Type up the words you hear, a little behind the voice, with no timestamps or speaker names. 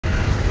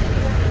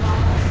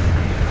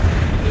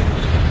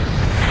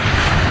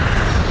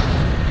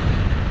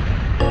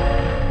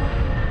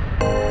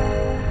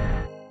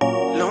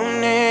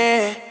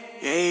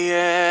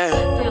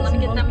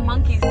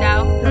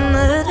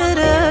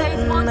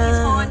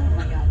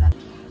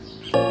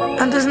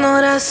Antes no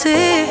era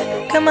así,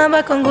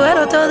 quemaba con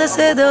cuero todo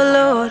ese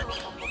dolor.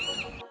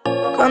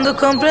 Cuando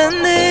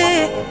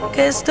comprendí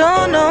que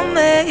esto no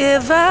me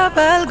llevaba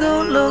a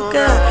algún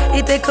lugar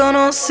y te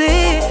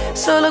conocí,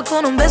 solo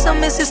con un beso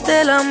me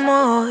hiciste el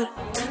amor.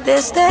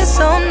 Desde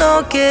eso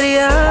no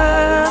quería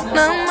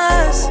nada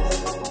más.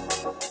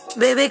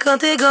 Baby,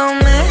 contigo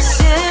me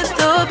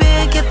siento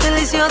bien, qué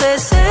feliz yo de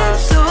ser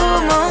tu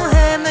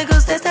mujer. Me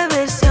gusta esta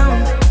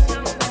versión,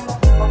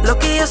 lo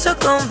que yo soy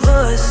con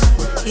vos.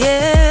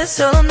 Yeah,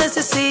 solo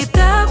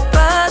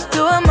necesitaba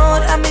tu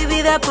amor, a mi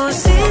vida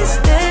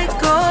pusiste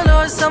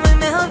color, soy mi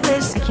mejor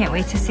versión. I can't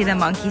wait to see the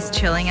monkeys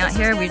chilling out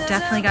here. We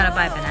definitely gotta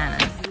buy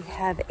bananas. We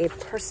have a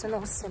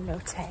personal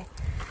cenote,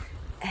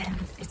 and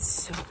it's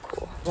so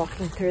cool.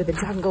 Walking through the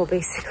jungle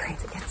basically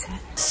to get to it.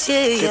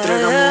 Que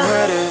traiga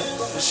mujeres,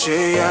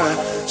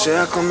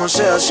 sea como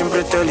sea,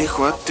 siempre te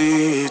elijo a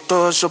ti.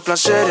 Todos esos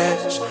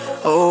placeres,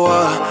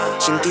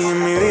 sin ti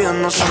mi vida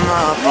no son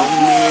nada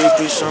para mí.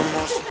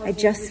 I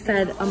just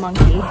fed a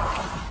monkey.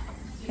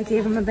 I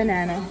gave him a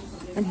banana,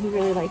 and he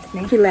really liked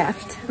me. He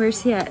laughed.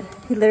 Where's he at?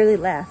 He literally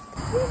laughed.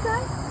 Here you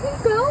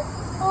go.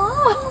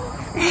 Oh.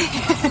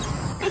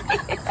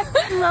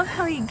 I love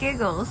how he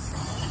giggles.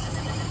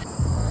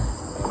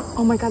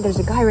 Oh my God, there's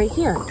a guy right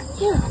here.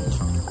 Here,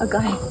 a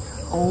guy.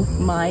 Oh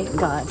my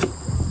God.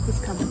 He's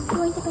coming. You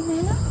want the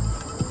banana?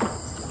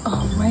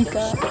 Oh my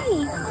God.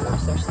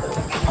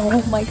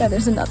 Oh my God,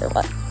 there's another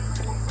one.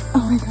 Oh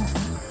my God.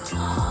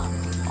 Oh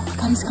my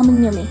God, he's coming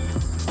near me.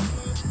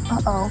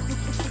 Uh-oh.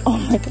 Oh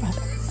my God.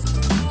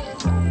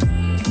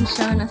 He's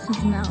showing us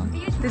his mouth.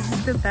 This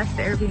is the best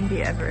Airbnb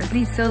ever. But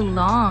he's so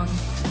long.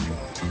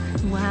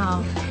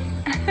 Wow.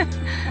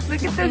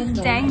 Look at those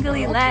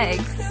dangly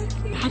legs.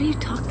 How do you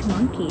talk to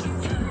monkeys?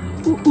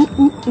 Ooh, ooh,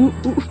 ooh, ooh,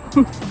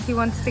 ooh. He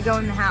wants to go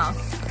in the house.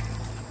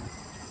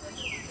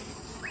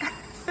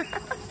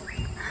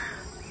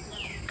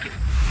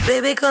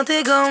 baby,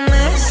 contigo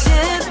me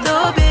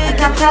siento bien.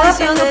 Que feliz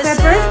de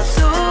ser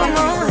tu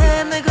mujer.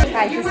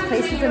 Guys, this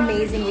place is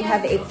amazing. We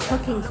have a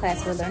cooking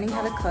class. We're learning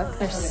how to cook.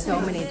 There's so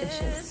many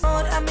dishes.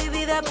 A mi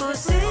vida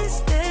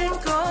pusiste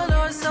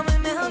color, soy mi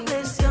mejor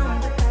versión.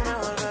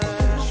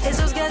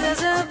 Esos ganas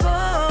de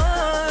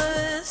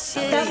voz.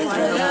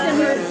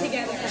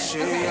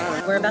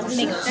 We're about to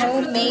make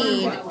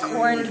homemade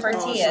corn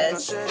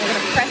tortillas. We're gonna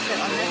press it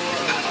on this thing.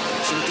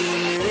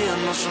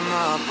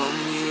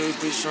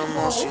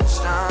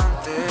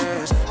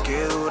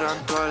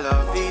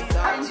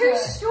 I'm too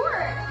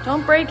short.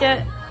 Don't break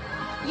it.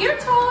 You're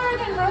taller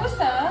than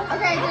Rosa.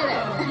 Okay, I did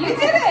it. You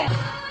did it.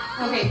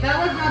 Okay, that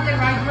was not the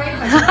right way,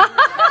 but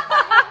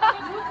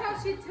look how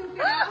she took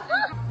it out.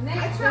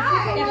 Next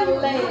try.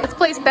 Let's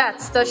place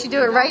bets. Does she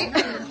do it right?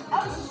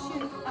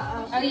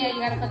 Oh yeah, you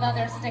gotta put the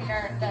other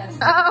sticker.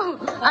 Oh,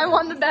 I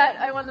won the bet.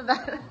 I won the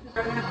bet.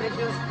 You're gonna put it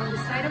just on the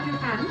side of your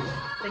hand,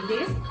 like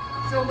this.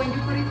 So when you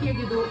put it here,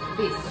 you do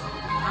this.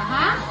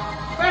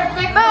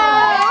 Perfect.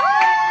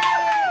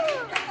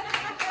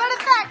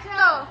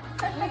 Perfecto.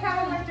 We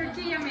have our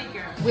tortilla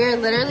maker. We're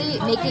literally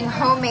making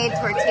homemade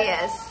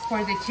tortillas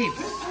For the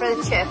chips. for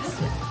the chips.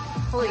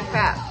 Holy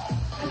crap.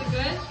 Is it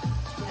good?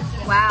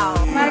 Wow.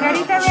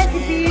 Margarita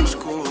recipe. So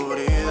for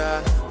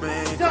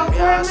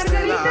a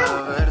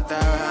margarita,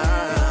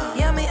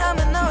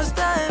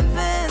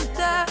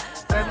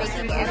 We're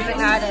making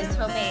empanadas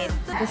homemade.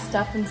 The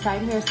stuff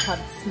inside here is called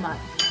smut.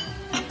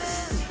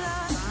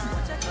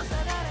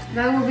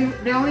 that will be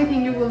the only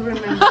thing you will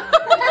remember. The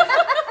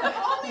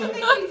only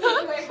thing you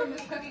take away from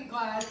this cooking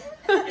class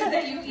is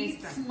that you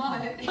eat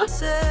smut. Baby,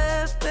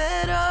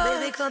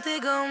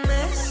 contigo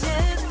me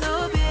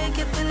siento bien.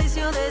 Que feliz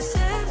yo de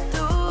ser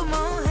tu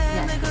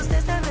mujer. Me gusta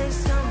esta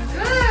versión.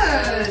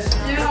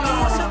 Good job.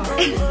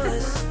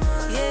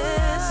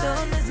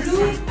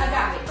 Blue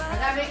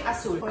agave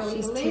azul.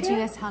 She's teaching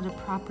us how to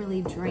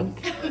properly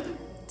drink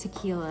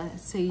tequila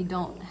so you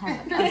don't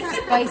have a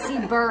spicy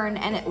burn,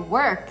 and it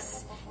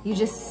works. You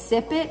just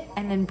sip it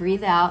and then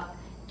breathe out,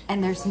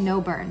 and there's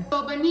no burn.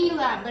 So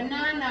vanilla,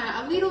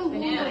 banana, a little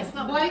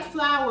white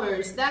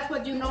flowers. That's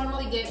what you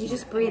normally get. You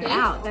just breathe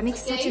out. That makes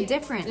such a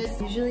difference.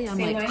 Usually I'm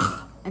like,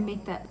 I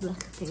make that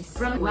face.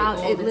 Wow,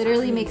 it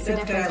literally makes a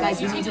difference,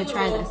 guys. You need to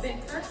try this.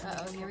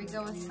 Uh-oh, here we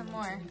go with some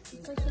more.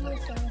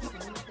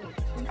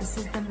 This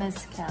is the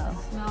mezcal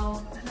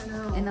No.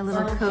 in a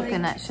little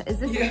coconut shell. Is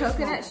this a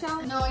coconut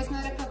shell? No, it's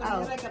not a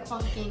coconut. It's like a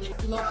pumpkin,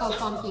 local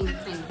pumpkin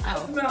thing.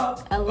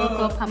 A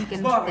local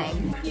pumpkin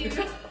thing.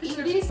 Eat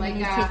this like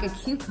You take a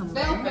cucumber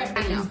bell pepper.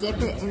 and dip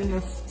it in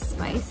this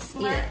spice.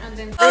 Eat it. And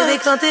then Baby,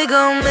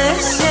 contigo me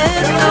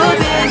siento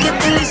bien. Que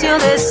feliz yo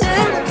de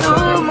ser tu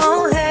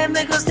mujer.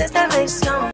 Me gusta esta versión.